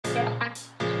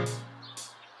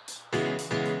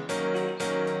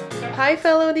Hi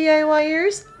fellow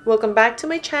DIYers! Welcome back to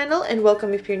my channel and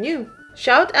welcome if you're new.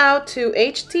 Shout out to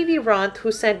HTVRONT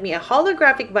who sent me a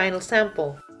holographic vinyl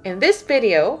sample. In this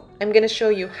video, I'm gonna show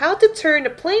you how to turn a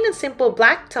plain and simple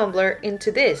black tumbler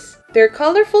into this. Their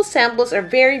colorful samples are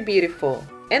very beautiful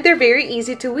and they're very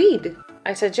easy to weed.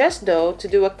 I suggest though to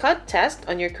do a cut test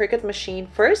on your Cricut machine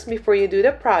first before you do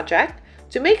the project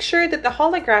to make sure that the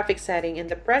holographic setting and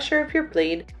the pressure of your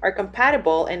blade are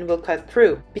compatible and will cut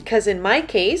through. Because in my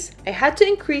case, I had to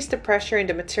increase the pressure in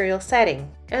the material setting.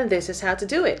 And this is how to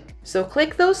do it. So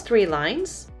click those three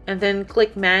lines and then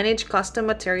click Manage Custom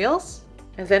Materials.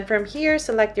 And then from here,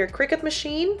 select your Cricut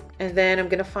machine. And then I'm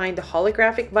gonna find the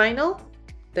holographic vinyl.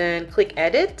 Then click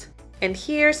Edit. And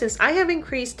here, since I have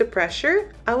increased the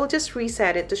pressure, I will just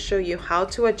reset it to show you how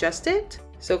to adjust it.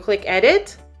 So click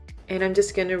Edit. And I'm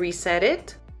just gonna reset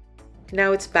it.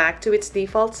 Now it's back to its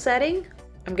default setting.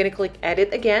 I'm gonna click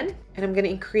Edit again, and I'm gonna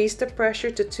increase the pressure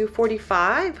to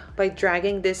 245 by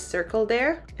dragging this circle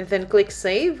there, and then click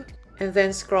Save, and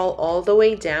then scroll all the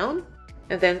way down,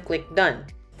 and then click Done.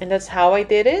 And that's how I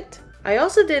did it. I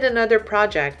also did another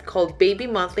project called Baby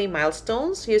Monthly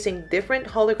Milestones using different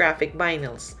holographic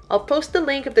vinyls. I'll post the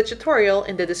link of the tutorial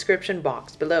in the description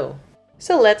box below.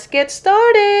 So let's get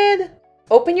started!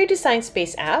 Open your Design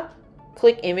Space app.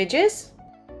 Click Images,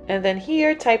 and then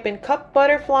here type in Cup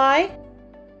Butterfly,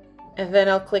 and then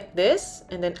I'll click this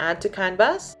and then Add to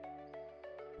Canvas,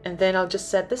 and then I'll just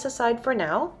set this aside for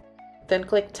now. Then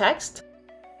click Text,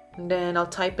 and then I'll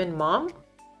type in Mom,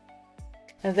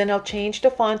 and then I'll change the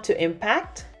font to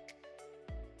Impact,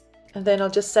 and then I'll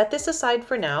just set this aside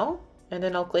for now, and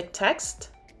then I'll click Text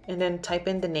and then type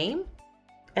in the name,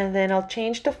 and then I'll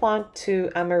change the font to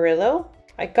Amarillo.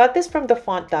 I got this from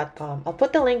thefont.com. I'll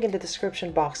put the link in the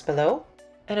description box below.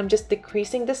 And I'm just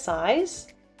decreasing the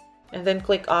size and then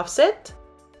click Offset.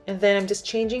 And then I'm just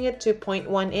changing it to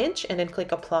 0.1 inch and then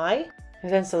click Apply.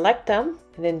 And then select them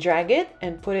and then drag it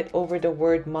and put it over the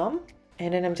word Mom.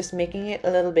 And then I'm just making it a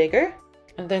little bigger.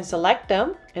 And then select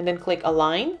them and then click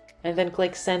Align and then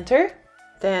click Center.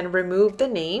 Then remove the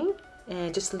name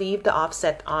and just leave the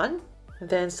offset on. And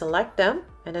then select them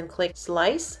and then click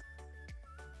Slice.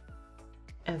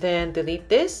 And then delete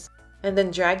this and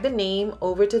then drag the name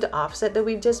over to the offset that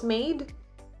we've just made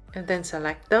and then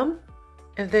select them,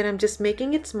 and then I'm just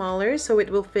making it smaller so it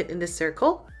will fit in the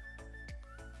circle.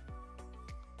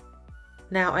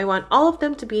 Now I want all of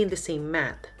them to be in the same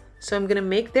mat, so I'm gonna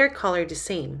make their color the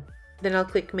same. Then I'll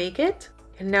click Make It.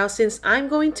 And now since I'm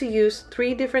going to use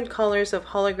 3 different colors of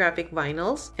holographic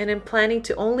vinyls and I'm planning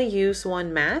to only use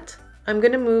one mat, I'm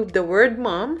gonna move the word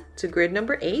Mom to grid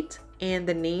number 8 and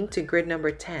the name to grid number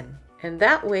 10. And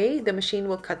that way, the machine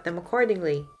will cut them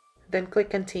accordingly. Then click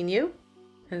Continue,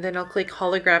 and then I'll click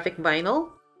Holographic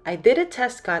Vinyl. I did a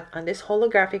test cut on this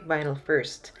holographic vinyl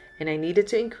first, and I needed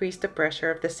to increase the pressure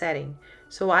of the setting.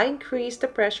 So I increased the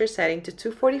pressure setting to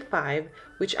 245,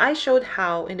 which I showed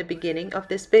how in the beginning of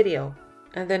this video.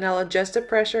 And then I'll adjust the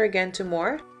pressure again to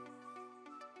more.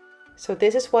 So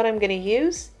this is what I'm gonna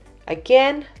use.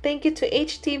 Again, thank you to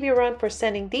HTVRONT for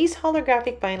sending these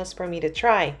holographic vinyls for me to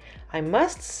try. I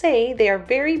must say they are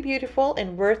very beautiful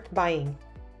and worth buying.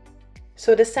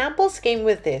 So the samples came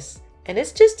with this, and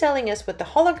it's just telling us what the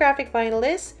holographic vinyl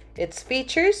is, its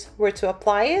features, where to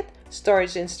apply it,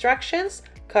 storage instructions,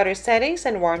 cutter settings,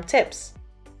 and warm tips.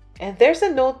 And there's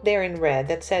a note there in red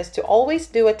that says to always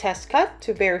do a test cut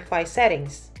to verify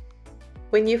settings.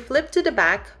 When you flip to the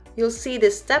back, you'll see the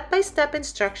step-by-step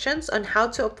instructions on how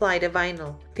to apply the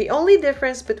vinyl. The only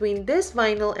difference between this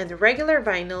vinyl and the regular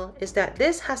vinyl is that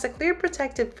this has a clear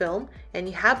protective film and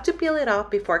you have to peel it off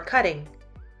before cutting.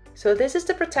 So this is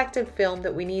the protective film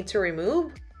that we need to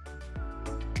remove.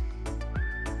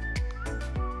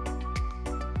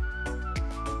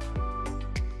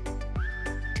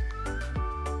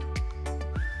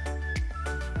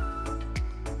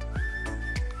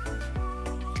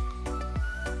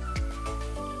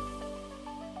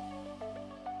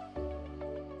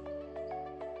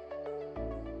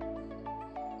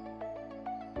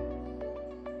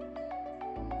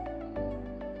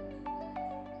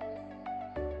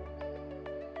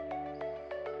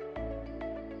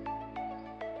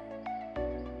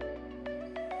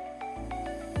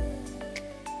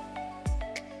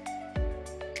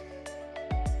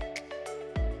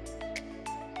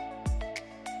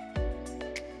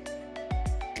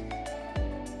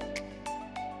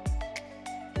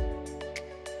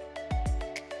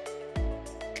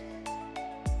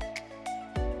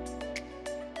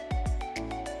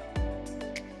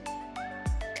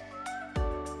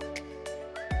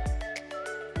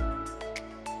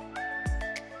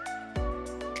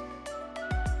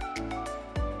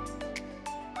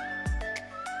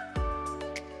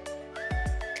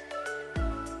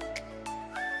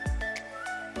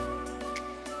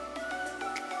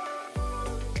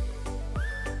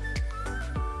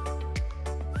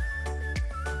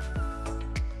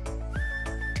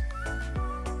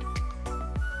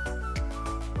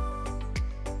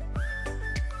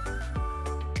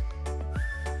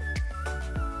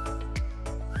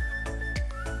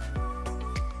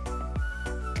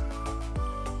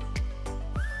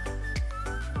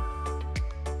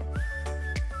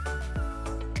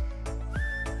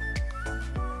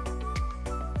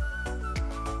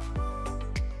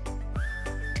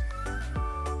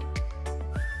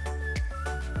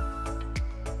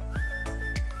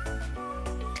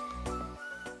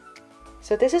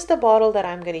 So this is the bottle that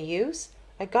I'm going to use.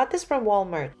 I got this from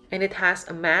Walmart and it has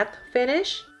a matte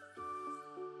finish.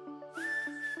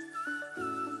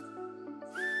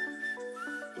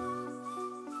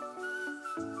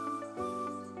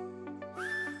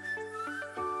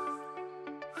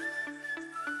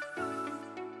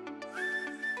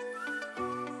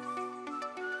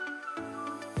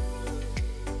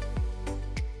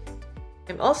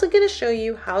 I'm also going to show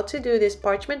you how to do this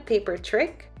parchment paper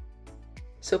trick.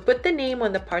 So put the name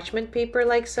on the parchment paper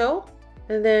like so,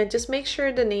 and then just make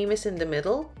sure the name is in the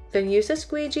middle. Then use a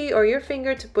squeegee or your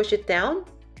finger to push it down.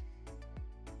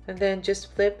 And then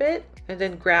just flip it, and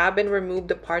then grab and remove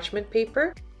the parchment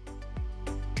paper.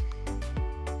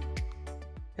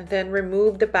 And then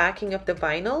remove the backing of the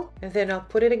vinyl, and then I'll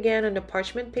put it again on the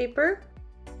parchment paper.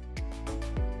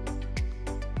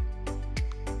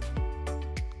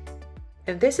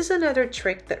 And this is another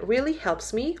trick that really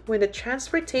helps me when the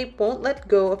transfer tape won't let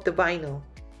go of the vinyl.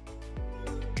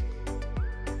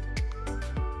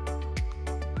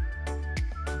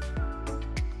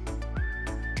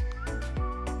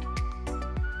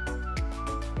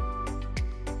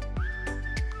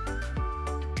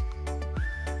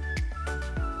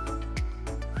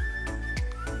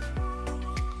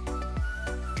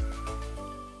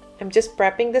 I'm just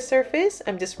prepping the surface.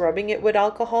 I'm just rubbing it with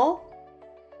alcohol.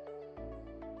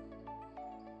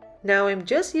 Now I'm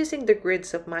just using the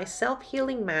grids of my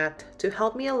self-healing mat to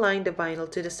help me align the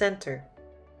vinyl to the center.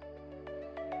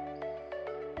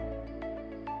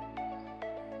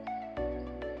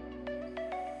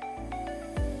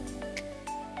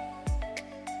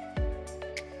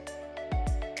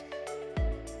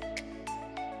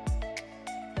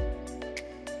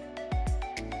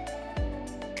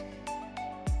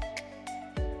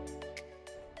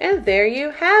 And there you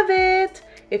have it!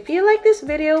 If you like this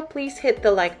video, please hit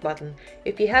the like button.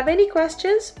 If you have any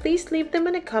questions, please leave them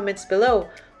in the comments below.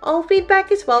 All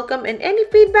feedback is welcome and any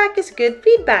feedback is good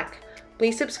feedback.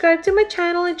 Please subscribe to my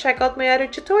channel and check out my other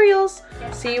tutorials.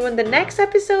 See you in the next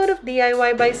episode of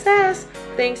DIY by Sass.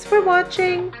 Thanks for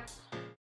watching!